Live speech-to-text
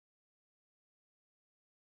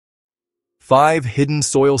5 hidden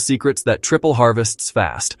soil secrets that triple harvests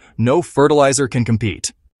fast. No fertilizer can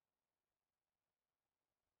compete.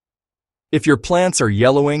 If your plants are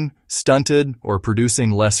yellowing, stunted, or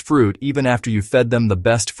producing less fruit even after you fed them the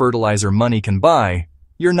best fertilizer money can buy,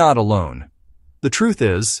 you're not alone. The truth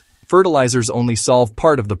is, fertilizers only solve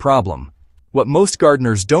part of the problem. What most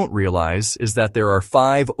gardeners don't realize is that there are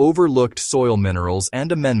 5 overlooked soil minerals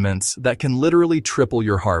and amendments that can literally triple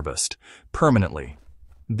your harvest, permanently.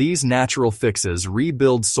 These natural fixes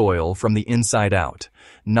rebuild soil from the inside out,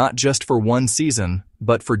 not just for one season,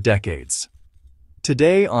 but for decades.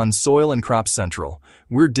 Today on Soil and Crop Central,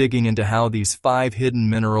 we're digging into how these 5 hidden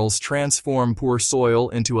minerals transform poor soil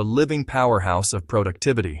into a living powerhouse of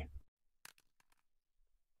productivity.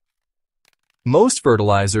 Most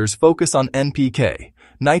fertilizers focus on NPK,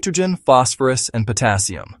 nitrogen, phosphorus, and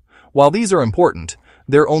potassium. While these are important,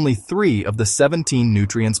 they're only 3 of the 17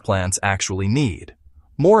 nutrients plants actually need.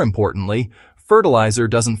 More importantly, fertilizer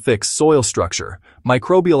doesn't fix soil structure,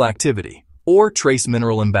 microbial activity, or trace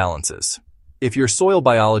mineral imbalances. If your soil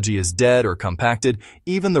biology is dead or compacted,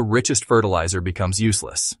 even the richest fertilizer becomes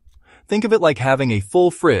useless. Think of it like having a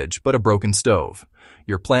full fridge but a broken stove.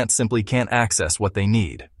 Your plants simply can't access what they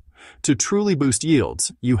need. To truly boost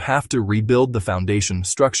yields, you have to rebuild the foundation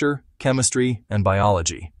structure, chemistry, and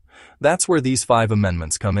biology. That's where these 5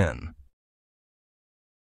 amendments come in.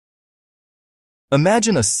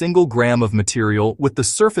 Imagine a single gram of material with the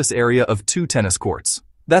surface area of 2 tennis courts.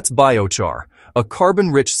 That's biochar, a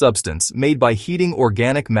carbon-rich substance made by heating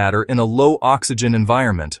organic matter in a low-oxygen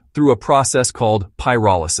environment through a process called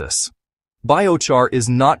pyrolysis. Biochar is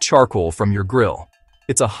not charcoal from your grill.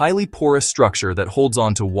 It's a highly porous structure that holds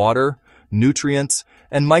on to water, nutrients,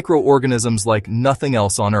 and microorganisms like nothing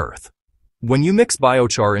else on Earth. When you mix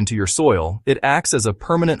biochar into your soil, it acts as a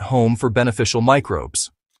permanent home for beneficial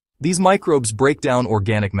microbes. These microbes break down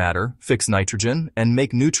organic matter, fix nitrogen, and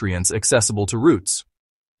make nutrients accessible to roots.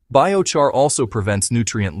 Biochar also prevents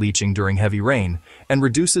nutrient leaching during heavy rain and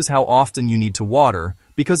reduces how often you need to water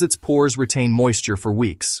because its pores retain moisture for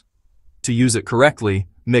weeks. To use it correctly,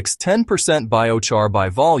 mix 10% biochar by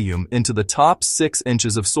volume into the top 6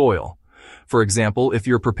 inches of soil. For example, if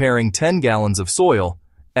you're preparing 10 gallons of soil,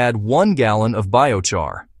 add 1 gallon of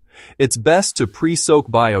biochar. It's best to pre-soak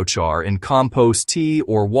biochar in compost tea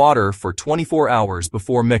or water for 24 hours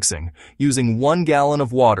before mixing, using 1 gallon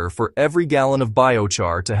of water for every gallon of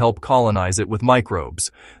biochar to help colonize it with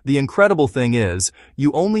microbes. The incredible thing is,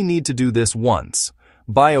 you only need to do this once.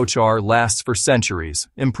 Biochar lasts for centuries,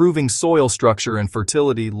 improving soil structure and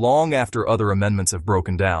fertility long after other amendments have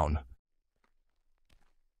broken down.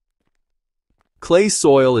 Clay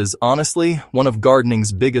soil is honestly one of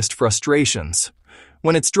gardening's biggest frustrations.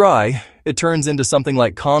 When it's dry, it turns into something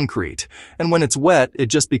like concrete, and when it's wet, it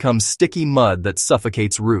just becomes sticky mud that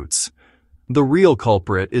suffocates roots. The real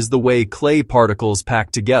culprit is the way clay particles pack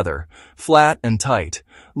together, flat and tight,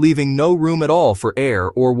 leaving no room at all for air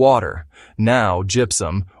or water. Now,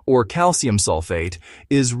 gypsum, or calcium sulfate,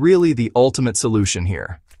 is really the ultimate solution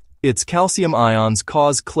here. Its calcium ions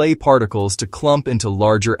cause clay particles to clump into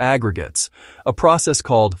larger aggregates, a process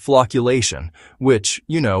called flocculation, which,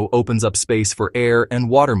 opens up space for air and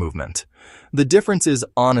water movement. The difference is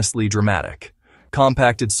honestly dramatic.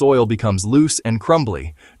 Compacted soil becomes loose and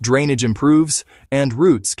crumbly, drainage improves, and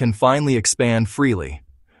roots can finally expand freely.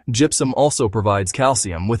 Gypsum also provides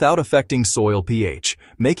calcium without affecting soil pH,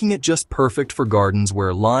 making it just perfect for gardens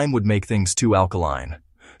where lime would make things too alkaline.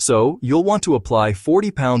 So, you'll want to apply 40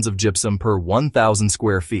 pounds of gypsum per 1,000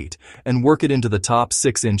 square feet and work it into the top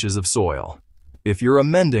 6 inches of soil. If you're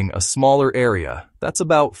amending a smaller area, that's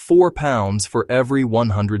about 4 pounds for every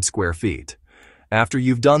 100 square feet. After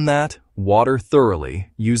you've done that, water thoroughly,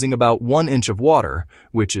 using about 1 inch of water,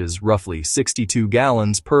 which is roughly 62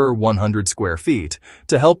 gallons per 100 square feet,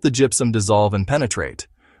 to help the gypsum dissolve and penetrate.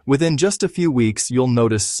 Within just a few weeks, you'll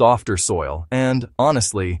notice softer soil and,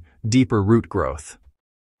 honestly, deeper root growth.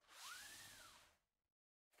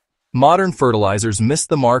 Modern fertilizers miss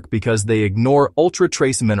the mark because they ignore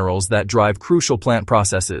ultra-trace minerals that drive crucial plant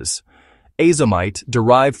processes. Azomite,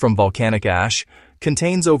 derived from volcanic ash,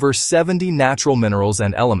 contains over 70 natural minerals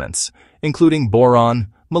and elements, including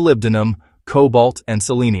boron, molybdenum, cobalt, and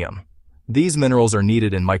selenium. These minerals are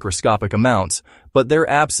needed in microscopic amounts, but their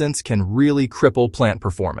absence can really cripple plant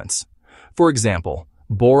performance. For example,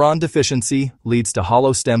 boron deficiency leads to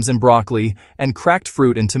hollow stems in broccoli and cracked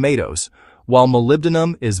fruit in tomatoes, while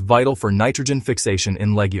molybdenum is vital for nitrogen fixation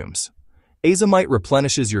in legumes. Azomite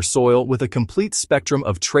replenishes your soil with a complete spectrum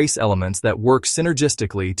of trace elements that work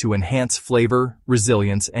synergistically to enhance flavor,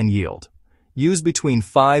 resilience, and yield. Use between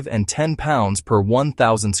 5 and 10 pounds per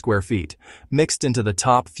 1,000 square feet, mixed into the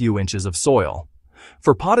top few inches of soil.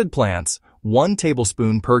 For potted plants, 1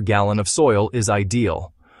 tablespoon per gallon of soil is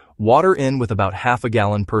ideal. Water in with about half a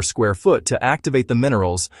gallon per square foot to activate the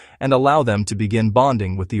minerals and allow them to begin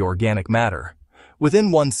bonding with the organic matter.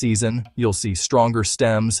 Within 1 season, you'll see stronger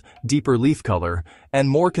stems, deeper leaf color, and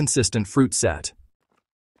more consistent fruit set.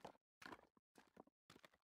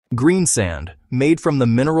 Green sand, made from the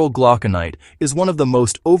mineral glauconite, is one of the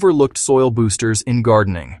most overlooked soil boosters in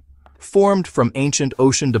gardening. Formed from ancient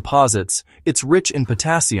ocean deposits, it's rich in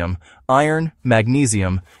potassium, iron,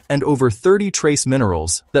 magnesium, and over 30 trace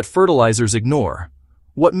minerals that fertilizers ignore.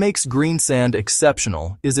 What makes green sand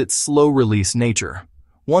exceptional is its slow-release nature.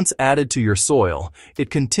 Once added to your soil, it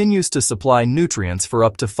continues to supply nutrients for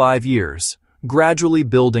up to 5 years, gradually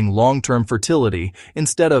building long-term fertility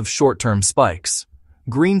instead of short-term spikes.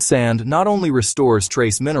 Green sand not only restores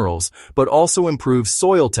trace minerals, but also improves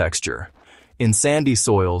soil texture. In sandy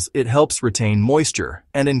soils, it helps retain moisture,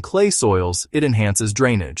 and in clay soils, it enhances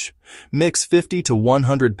drainage. Mix 50 to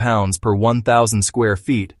 100 pounds per 1,000 square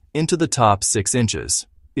feet into the top 6 inches.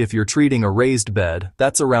 If you're treating a raised bed,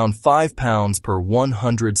 that's around 5 pounds per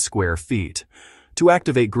 100 square feet. To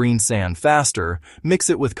activate green sand faster, mix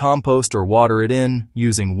it with compost or water it in,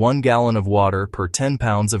 using 1 gallon of water per 10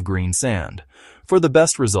 pounds of green sand. For the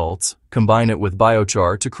best results, combine it with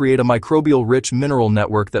biochar to create a microbial-rich mineral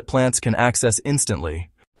network that plants can access instantly.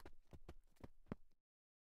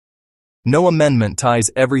 No amendment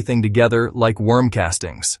ties everything together like worm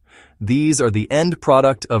castings. These are the end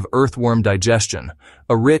product of earthworm digestion,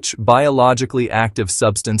 a rich, biologically active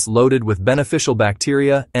substance loaded with beneficial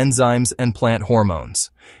bacteria, enzymes, and plant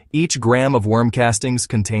hormones. Each gram of worm castings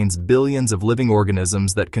contains billions of living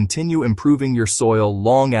organisms that continue improving your soil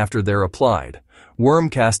long after they're applied. Worm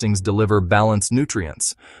castings deliver balanced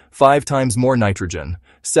nutrients, 5 times more nitrogen,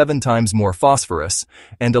 7 times more phosphorus,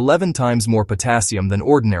 and 11 times more potassium than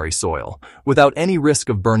ordinary soil, without any risk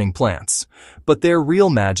of burning plants. But their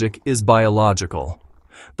real magic is biological.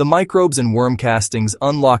 The microbes in worm castings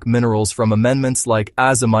unlock minerals from amendments like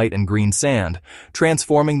azomite and green sand,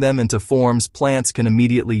 transforming them into forms plants can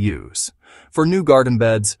immediately use. For new garden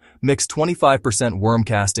beds, mix 25% worm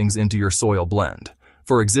castings into your soil blend.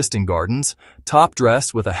 For existing gardens, top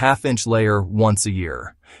dress with a half-inch layer once a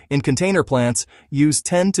year. In container plants, use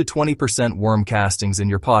 10 to 20% worm castings in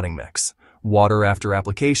your potting mix. Water after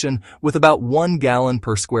application with about 1 gallon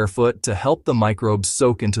per square foot to help the microbes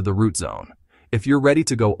soak into the root zone. If you're ready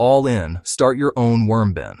to go all in, start your own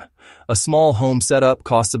worm bin. A small home setup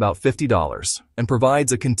costs about $50 and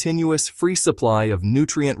provides a continuous, free supply of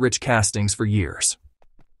nutrient-rich castings for years.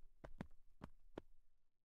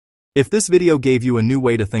 If this video gave you a new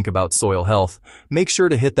way to think about soil health, make sure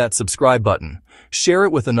to hit that subscribe button, share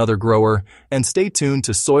it with another grower, and stay tuned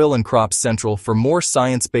to Soil and Crops Central for more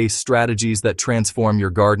science-based strategies that transform your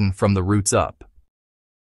garden from the roots up.